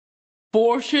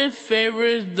Fortune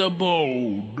favors the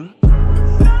bold.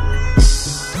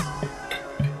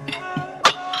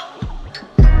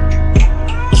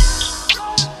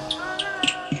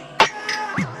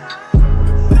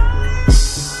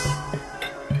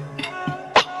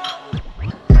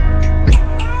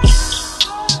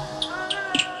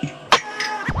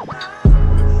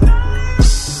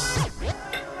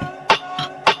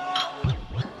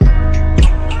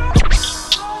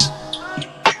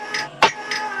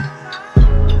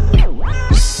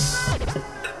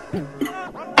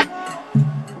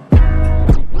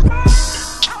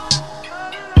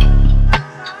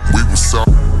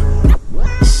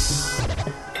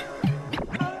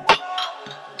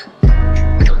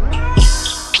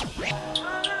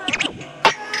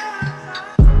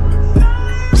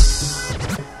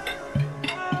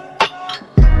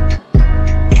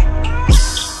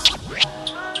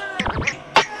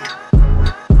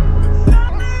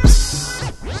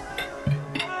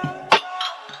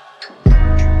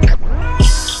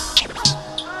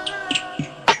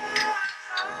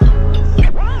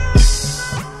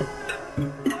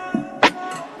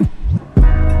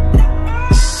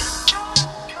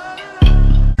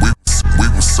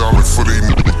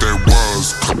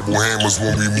 Hammers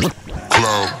when we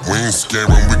club, we ain't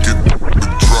scamming, we get the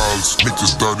drugs.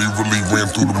 Niggas dirty really ran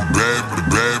through them bad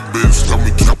bitch. Let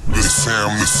me count the Sam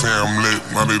lit.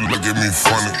 Now they look at me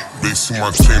funny. They see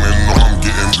my chain and know I'm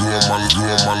getting you on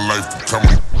my life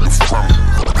coming from me.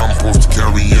 I'm supposed to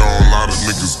carry on, a lot of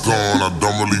niggas gone, I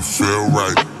don't really feel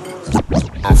right.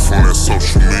 I'm from that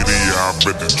social media, I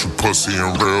bet that you pussy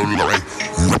in real life.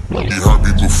 You heard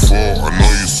me before, I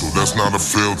know you, so that's not a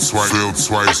fail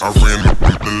twice. I ran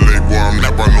the label, I'm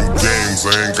not by no games,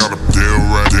 I ain't got a deal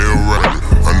right.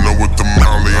 I know what the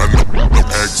Molly, I know no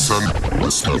X, I know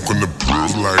smoking the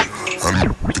pills like. I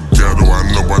know the ghetto, I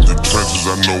know about the trenches,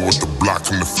 I know what the block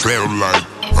and the field like.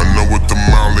 I know what the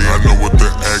Molly, I know what the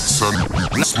X, I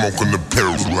know smoking the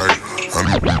pills like. I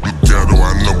know the ghetto,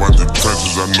 I know about the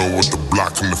trenches, I know what the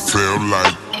block and the field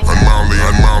like. I'm Molly,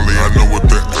 I know what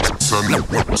the X, I know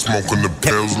smoking the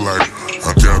pills like.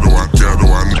 I know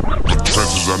the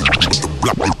trenches, I know what the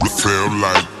block and the field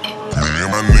like. Me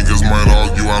and my niggas might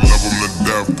argue, I love them to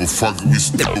death, but fuck it, we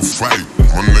still fight.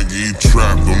 My nigga, he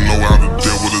trapped, don't know how to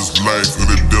deal with his life.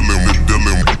 We're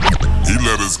dealing. He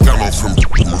let us count off from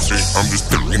I'm just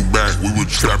thinking back, we were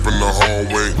trapped in the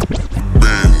hallway.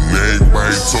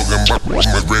 Everybody talking about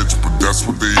I'm rich, but that's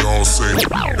what they all say.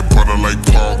 They put it like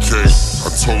Paul K. I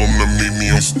told them to meet me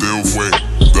on still wait.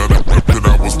 That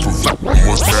I was providing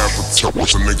was the appetite.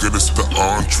 What's a nigga, this the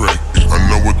entree. I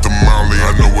know what the Molly,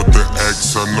 I know what the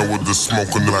X, I know what the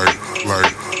smoking like.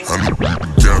 I know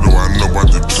the ghetto, I know about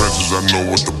the trenches, I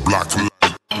know what the block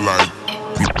like.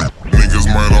 Niggas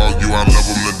might argue, I love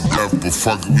them to death, but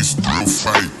fuck it, we still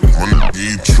fight. My nigga,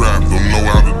 he trapped, don't know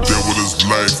how to deal with his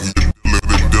life.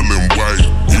 White.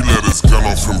 He let his gun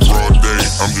off in broad day.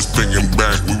 I'm just thinking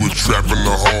back, we were trapped in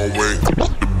the hallway.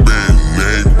 The bed, and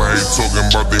everybody talking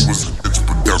about they was rich,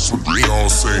 but that's what they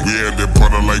all say. Yeah, they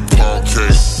put it like Paul K.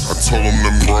 I told them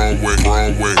the wrong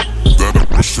way. That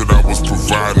the shit I was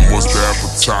providing was the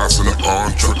appetizer and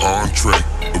the entree.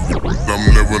 I'm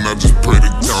living, I just pray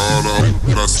to God up,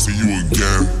 I see you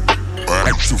again.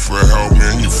 I asked you for help,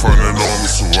 man, you fronted on me,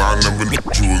 so I never need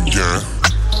you again.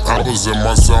 I was in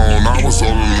my zone, I was all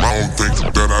alone,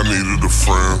 thinking that I needed a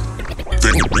friend.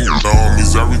 Thinking the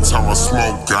homies, every time I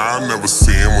smoke, I never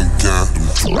see him again.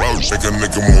 Make a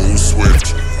nigga mood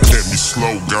switch, can't be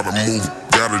slow, gotta move,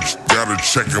 gotta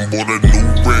check and bought a new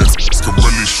wrist. Can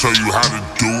really show you how to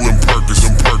do in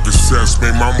Percocets,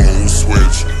 made my mood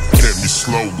switch. Can't be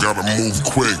slow, gotta move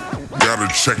quick, gotta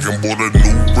check and bought a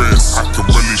new wrist. I can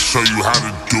really show you how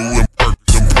to do in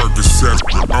Percocets,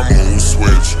 my mood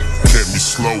switch. Can't be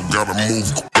slow, gotta move,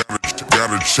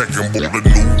 gotta check and bought a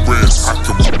new wrist. I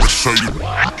can show you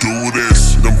do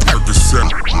this. Them Percocets,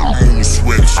 mood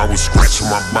switch. I was scratching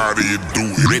my body and do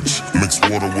it. Mixed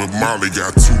water with Molly,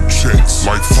 got 2 chicks.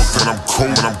 Like fuck that, I'm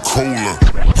cold and I'm colder.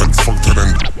 Like fuck that,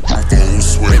 and mood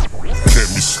switch.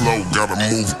 Can't be slow, gotta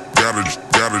move, gotta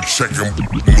check and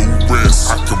new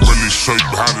wrist. I can really show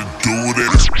you how to do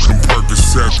this. Them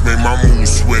Percocets made my mood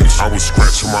switch. I was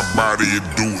scratching my body and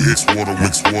do hits.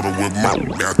 Mixed water with my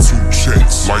got 2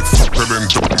 chicks. Like fuck that and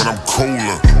dope when I'm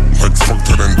colder. Like fuck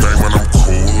that and bang when I'm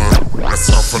colder. Got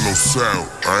time for no cell,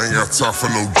 I ain't got time for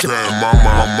no jail. Mama,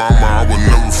 I would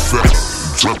never fail.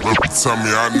 Drip up, tell me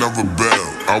I never bail.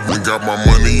 I went got my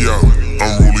money up.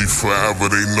 unruly forever,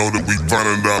 they know that we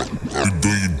running up. We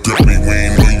do you dirty, we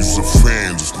ain't know you's a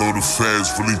fan. Just know the feds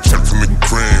really checking the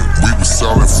gram. We was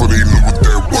selling for they knew what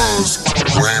that was.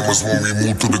 Hammers when we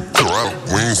moved to the crowd.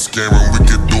 We ain't scamming, we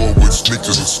can do it with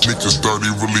snitches. And snitches dirty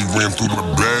really ran through the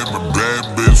bad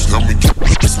bitch. Help me get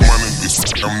this money,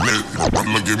 I'm lit.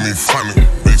 Look at me funny.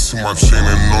 They see my chain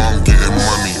and know I'm getting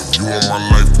money. If you want my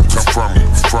life, come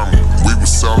from me. We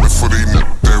was selling for they knew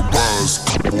what that was.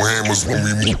 Couple hammers when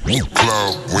we moved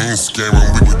cloud. We ain't scamming,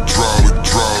 we would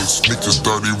drugs. Snitches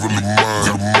dirty really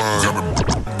mine. Got a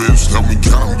bitch, help me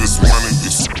count this money.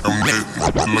 I'm lit.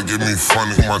 Look at me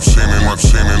funny. My chain and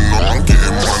know I'm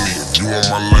getting money. If you want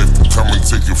my life, come and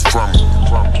take it from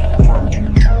me.